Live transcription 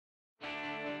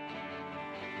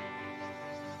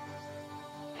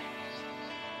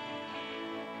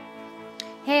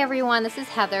Hey everyone, this is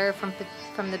Heather from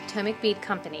the Potomac Bead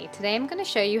Company. Today I'm going to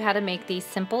show you how to make these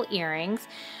simple earrings.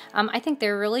 I think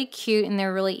they're really cute and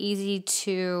they're really easy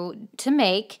to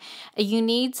make. You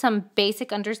need some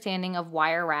basic understanding of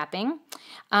wire wrapping.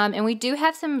 And we do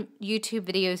have some YouTube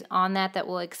videos on that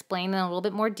will explain in a little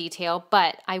bit more detail,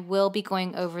 but I will be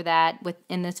going over that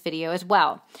in this video as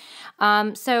well.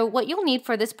 So what you'll need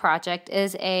for this project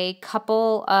is a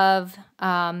couple of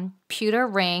pewter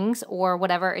rings or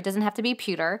whatever. It doesn't have to be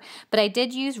pewter, but I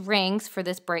did use rings for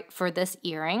this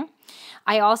earring.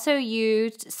 I also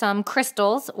used some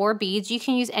crystals or beads. You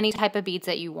can use any type of beads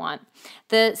that you want.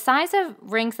 The size of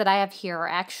rings that I have here are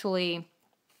actually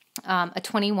a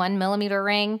 21 millimeter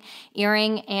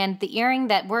earring, and the earring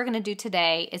that we're going to do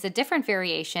today is a different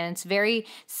variation. It's very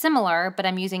similar, but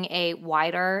I'm using a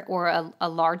wider or a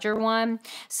larger one.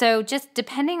 So just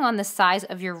depending on the size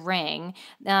of your ring,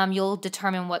 you'll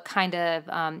determine what kind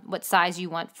of what size you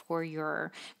want for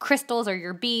your crystals or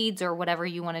your beads or whatever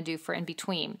you want to do for in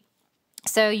between.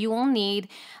 So you will need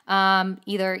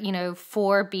either,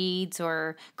 4 beads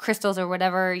or crystals or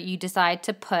whatever you decide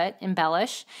to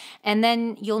embellish. And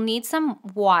then you'll need some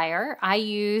wire. I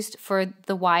used for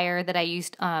the wire that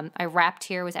I wrapped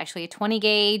here was actually a 20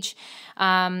 gauge.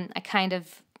 I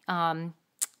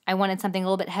wanted something a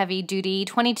little bit heavy duty.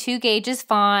 22 gauge is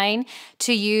fine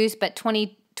to use, but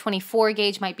 24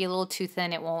 gauge might be a little too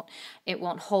thin. It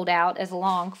won't hold out as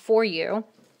long for you.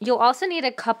 You'll also need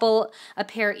a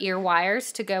pair of ear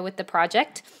wires to go with the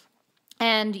project,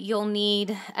 and you'll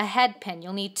need a head pin.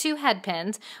 You'll need 2 head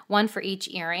pins, one for each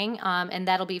earring, and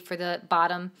that'll be for the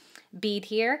bottom bead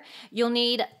here. You'll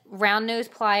need round nose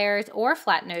pliers or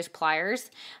flat nose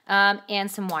pliers, and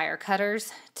some wire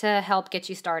cutters to help get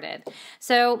you started.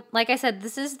 So like I said,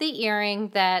 this is the earring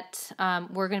that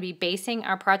we're going to be basing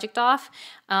our project off,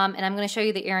 and I'm going to show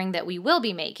you the earring that we will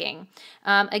be making.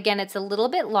 Again, it's a little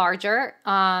bit larger,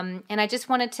 and I just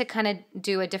wanted to kind of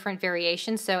do a different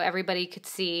variation so everybody could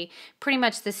see pretty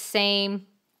much the same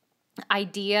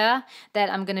idea that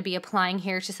I'm going to be applying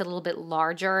here. It's just a little bit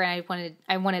larger, and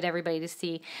I wanted everybody to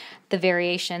see the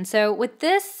variation. So with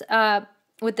this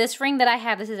ring that I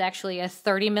have, this is actually a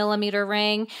 30 millimeter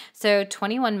ring, so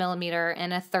 21 millimeter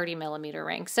and a 30 millimeter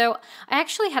ring. So I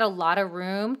actually had a lot of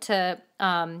room to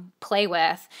play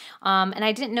with, and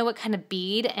I didn't know what kind of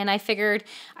bead, and I figured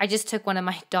I just took one of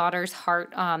my daughter's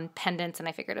heart pendants, and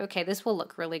I figured, okay, this will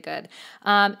look really good.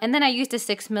 And then I used a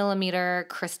 6 millimeter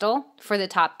crystal for the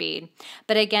top bead.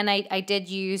 But again, I did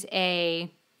use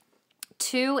a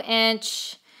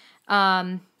 2-inch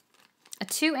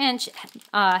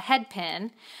head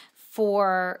pin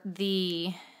for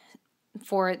the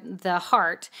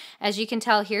heart. As you can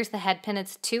tell, here's the head pin.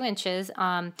 It's 2 inches,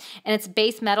 and it's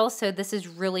base metal, so this is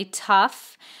really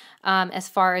tough as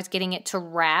far as getting it to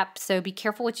wrap. So be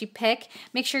careful what you pick.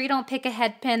 Make sure you don't pick a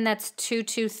head pin that's too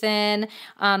thin,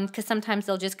 because sometimes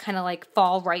they'll just kind of like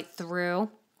fall right through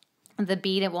the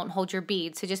bead. It won't hold your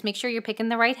bead. So just make sure you're picking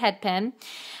the right head pin.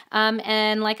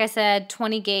 And like I said,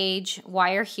 20 gauge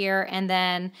wire here, and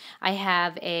then I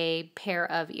have a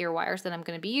pair of ear wires that I'm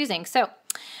going to be using. So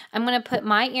I'm going to put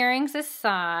my earrings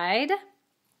aside,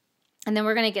 and then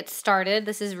we're going to get started.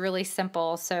 This is really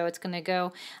simple, so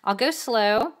I'll go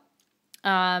slow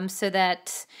so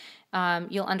that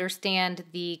you'll understand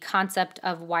the concept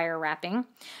of wire wrapping.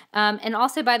 And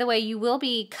also, by the way, you will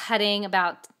be cutting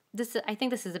I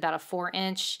think this is about a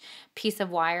 4-inch piece of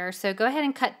wire. So go ahead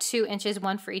and cut 2 inches,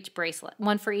 one for each bracelet,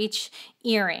 one for each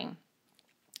earring.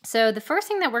 So the first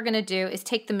thing that we're going to do is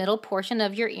take the middle portion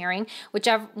of your earring,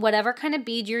 whatever kind of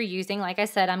bead you're using. Like I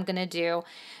said, I'm going to do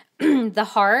the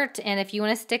heart, and if you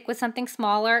want to stick with something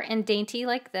smaller and dainty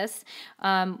like this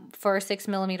for a 6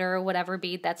 millimeter or whatever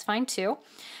bead, that's fine too.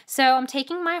 So I'm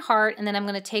taking my heart, and then I'm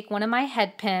going to take one of my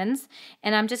head pins,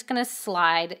 and I'm just going to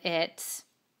slide it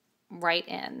right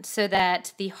in so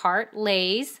that the heart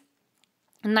lays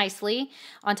nicely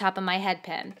on top of my head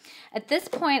pin. At this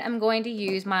point, I'm going to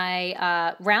use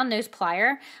my round nose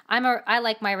plier. I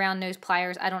like my round nose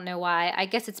pliers. I don't know why. I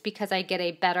guess it's because I get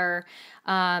a better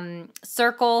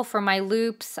circle for my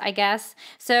loops, I guess.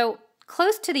 So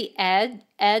close to the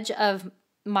edge of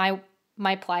my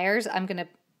pliers, I'm going to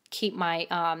keep my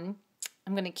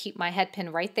head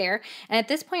pin right there. And at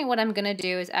this point, what I'm going to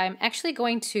do is I'm actually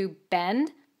going to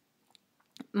bend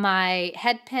my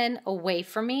head pin away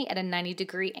from me at a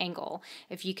 90-degree angle.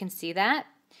 If you can see that,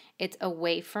 it's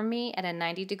away from me at a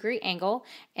 90-degree angle.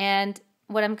 And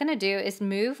what I'm going to do is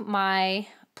move my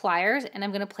pliers, and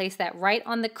I'm going to place that right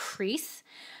on the crease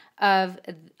of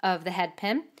the head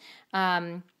pin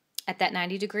at that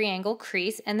 90-degree angle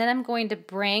crease. And then I'm going to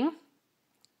bring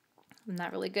I'm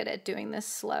not really good at doing this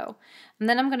slow. And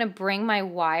then I'm going to bring my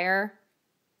wire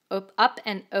up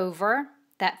and over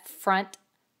that front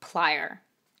plier.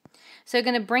 So I'm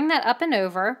going to bring that up and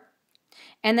over.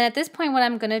 And then at this point, what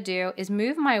I'm going to do is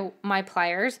move my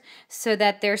pliers so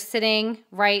that they're sitting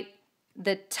right,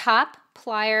 the top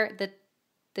plier,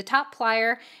 the top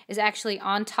plier is actually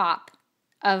on top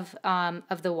of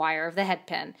the wire, of the head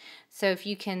pin. So if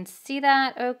you can see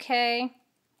that okay,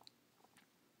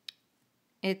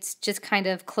 it's just kind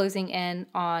of closing in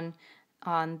on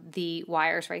the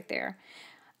wires right there.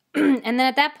 And then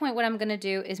at that point, what I'm going to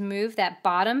do is move that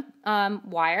bottom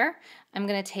wire. I'm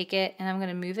going to take it and I'm going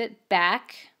to move it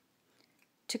back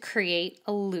to create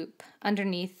a loop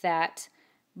underneath that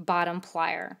bottom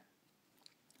plier.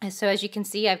 And so as you can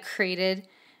see, I've created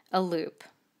a loop.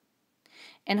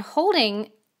 And holding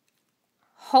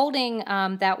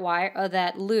that wire or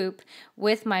that loop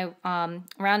with my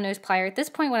round nose plier, at this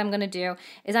point what I'm going to do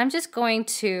is I'm just going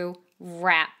to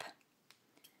wrap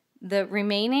the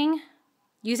remaining,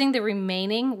 using the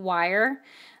remaining wire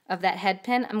of that head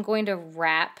pin, I'm going to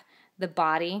wrap the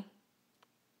body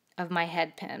of my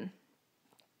head pin.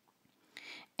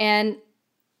 And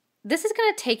this is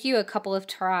going to take you a couple of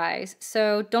tries,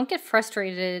 so don't get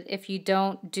frustrated if you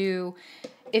don't do,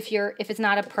 if it's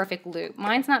not a perfect loop.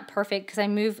 Mine's not perfect because I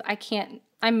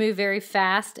move very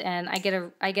fast and I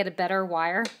get a better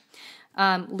wire,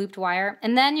 looped wire.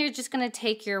 And then you're just going to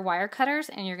take your wire cutters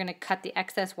and you're going to cut the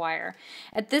excess wire.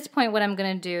 At this point, what I'm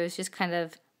going to do is just kind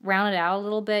of round it out a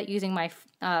little bit using my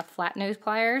flat nose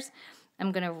pliers.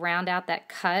 I'm going to round out that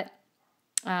cut,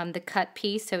 the cut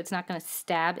piece, so it's not going to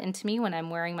stab into me when I'm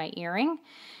wearing my earring.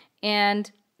 And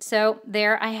so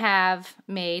there I have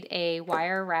made a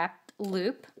wire wrapped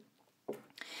loop.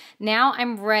 Now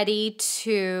I'm ready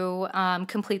to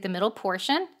complete the middle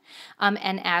portion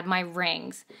and add my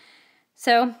rings.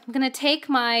 So I'm going to take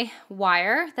my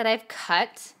wire that I've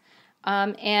cut,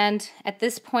 and at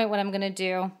this point what I'm going to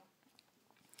do,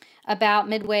 about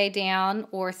midway down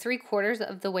or 3/4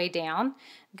 of the way down,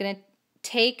 I'm going to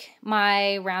take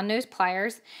my round nose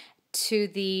pliers to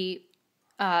the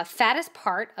fattest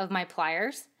part of my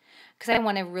pliers because I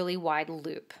want a really wide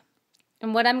loop.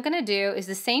 And what I'm going to do is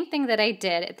the same thing that I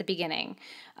did at the beginning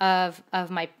of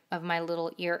my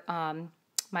little ear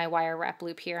my wire wrap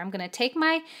loop here. I'm going to take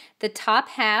the top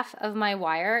half of my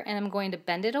wire and I'm going to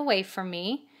bend it away from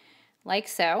me like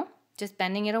so, just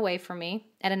bending it away from me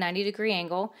at a 90-degree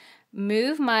angle.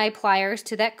 Move my pliers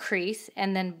to that crease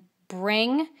and then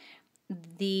bring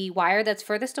the wire that's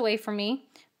furthest away from me,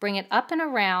 bring it up and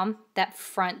around that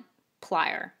front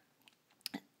plier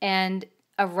and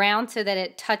around so that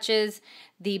it touches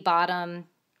the bottom,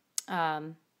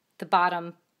 the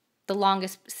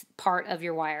longest part of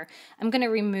your wire. I'm going to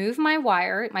remove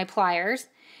my pliers,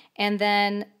 and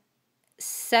then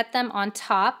set them on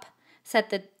top, set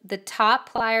the top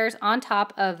pliers on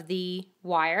top of the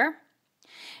wire.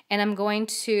 And I'm going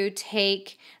to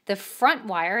take the front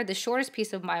wire, the shortest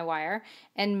piece of my wire,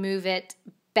 and move it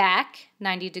back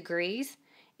 90 degrees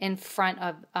in front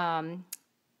of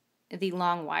the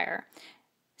long wire,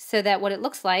 so that what it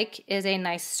looks like is a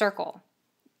nice circle.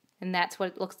 And that's what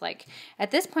it looks like.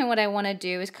 At this point, what I want to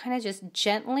do is kind of just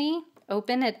gently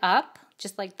open it up,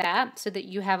 just like that, so that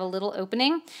you have a little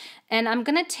opening. And I'm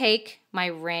going to take my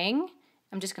ring,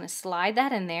 I'm just going to slide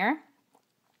that in there.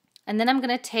 And then I'm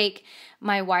going to take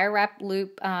my wire wrap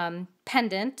loop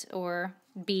pendant or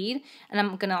bead, and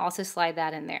I'm going to also slide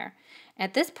that in there.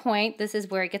 At this point, this is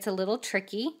where it gets a little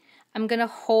tricky. I'm going to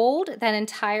hold that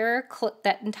entire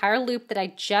loop that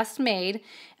I just made.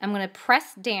 I'm going to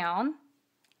press down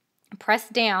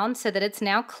so that it's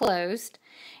now closed,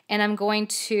 and I'm going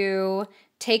to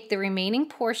take the remaining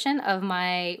portion of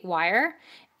my wire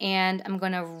and I'm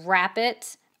going to wrap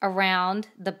it around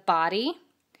the body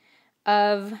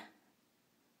of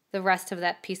the rest of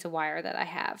that piece of wire that I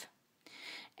have.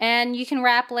 And you can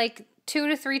wrap like 2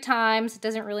 to 3 times. It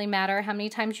doesn't really matter how many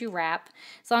times you wrap,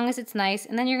 as long as it's nice.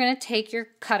 And then you're going to take your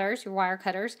cutters, your wire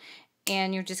cutters,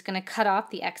 and you're just going to cut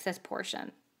off the excess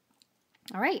portion.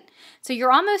 All right, so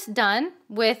you're almost done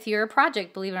with your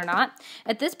project, believe it or not.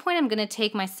 At this point, I'm going to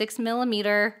take my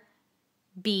 6mm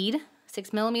bead,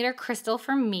 6mm crystal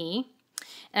from me,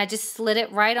 and I just slid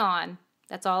it right on.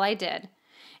 That's all I did.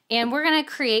 And we're going to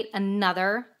create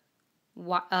another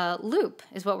loop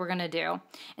is what we're going to do.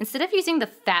 Instead of using the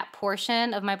fat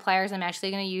portion of my pliers, I'm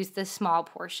actually going to use the small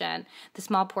portion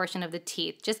of the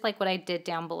teeth, just like what I did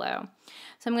down below.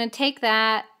 So I'm going to take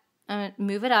that,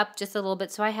 move it up just a little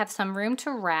bit so I have some room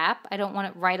to wrap. I don't want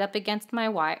it right up against my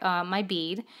my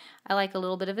bead. I like a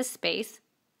little bit of a space.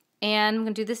 And I'm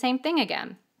going to do the same thing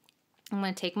again. I'm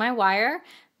going to take my wire,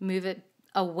 move it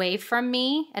away from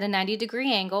me at a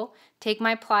 90-degree angle, take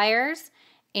my pliers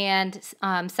and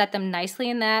set them nicely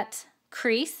in that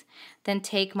crease, then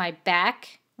take my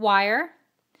back wire,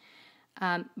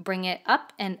 bring it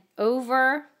up and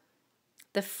over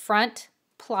the front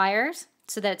pliers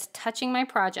so that it's touching my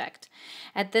project.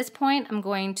 At this point, I'm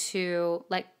going to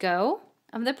let go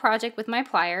of the project with my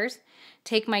pliers,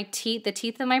 take my teeth, the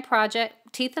teeth of my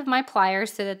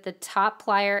pliers so that the top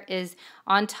plier is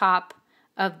on top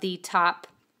of the top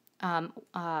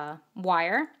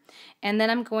wire, and then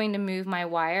I'm going to move my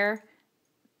wire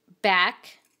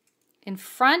back in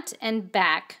front and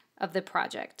back of the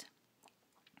project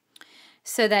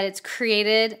so that it's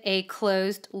created a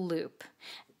closed loop.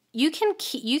 You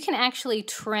can actually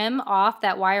trim off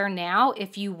that wire now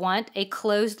if you want a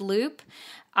closed loop.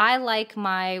 I like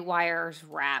my wires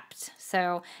wrapped.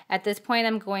 So at this point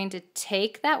I'm going to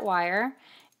take that wire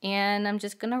and I'm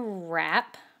just going to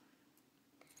wrap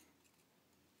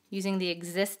using the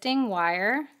existing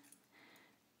wire.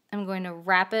 I'm going to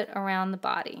wrap it around the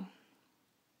body.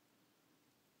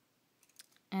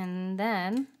 And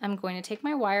then I'm going to take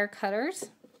my wire cutters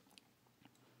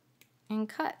and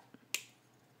cut.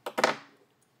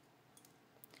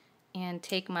 And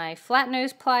take my flat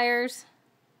nose pliers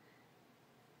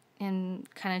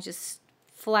and kind of just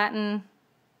flatten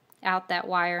out that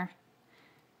wire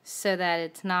so that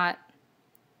it's not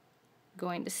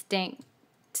going to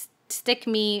stick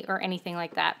me or anything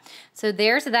like that. So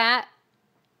there's that.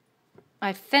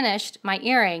 I finished my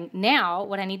earring. Now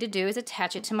what I need to do is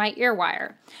attach it to my ear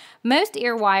wire. Most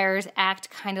ear wires act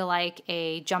kind of like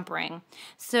a jump ring.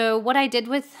 So what I did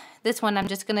with this one, I'm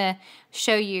just going to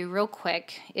show you real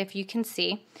quick if you can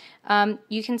see.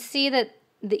 You can see that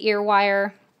the ear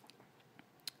wire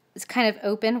is kind of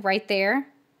open right there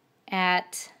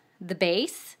at the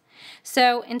base.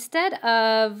 So instead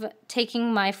of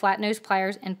taking my flat nose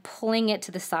pliers and pulling it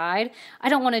to the side, I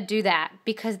don't want to do that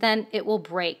because then it will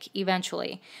break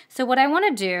eventually. So what I want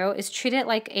to do is treat it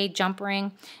like a jump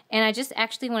ring, and I just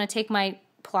actually want to take my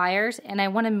pliers and I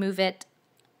want to move it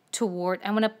toward, I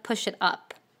want to push it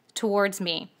up towards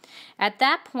me. At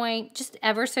that point, just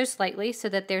ever so slightly so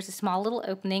that there's a small little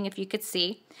opening if you could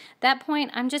see. At that point,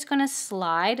 I'm just going to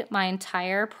slide my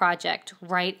entire project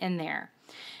right in there.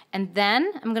 And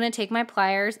then I'm going to take my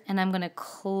pliers and I'm going to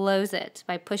close it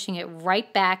by pushing it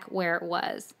right back where it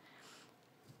was.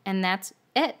 And that's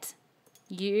it.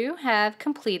 You have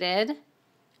completed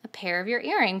a pair of your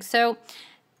earrings. So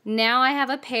now I have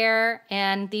a pair,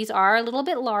 and these are a little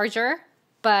bit larger,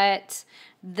 but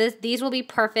these will be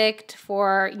perfect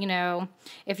for, you know,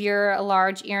 if you're a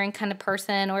large earring kind of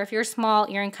person or if you're a small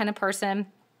earring kind of person.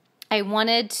 I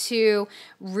wanted to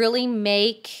really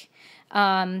make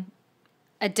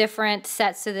a different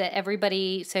set so that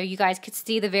so you guys could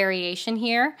see the variation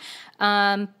here.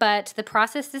 But the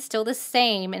process is still the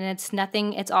same, and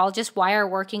it's all just wire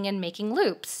working and making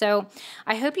loops. So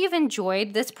I hope you've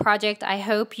enjoyed this project. I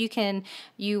hope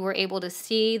you were able to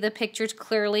see the pictures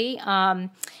clearly, and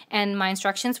my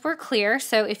instructions were clear.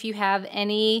 So if you have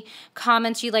any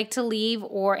comments you'd like to leave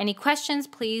or any questions,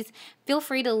 please feel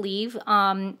free to leave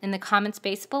in the comment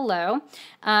space below.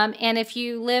 And if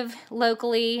you live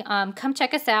locally, come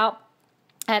check us out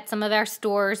at some of our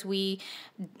stores. We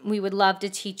would love to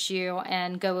teach you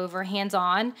and go over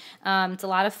hands-on. It's a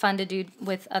lot of fun to do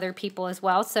with other people as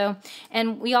well. So,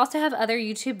 and we also have other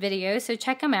YouTube videos, so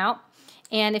check them out.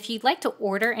 And if you'd like to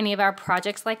order any of our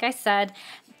projects, like I said,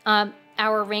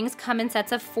 our rings come in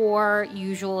sets of 4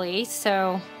 usually,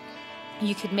 so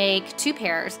you could make 2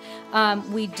 pairs.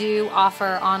 We do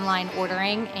offer online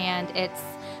ordering, and it's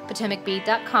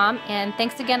PotomacBead.com. And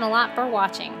thanks again a lot for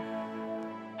watching.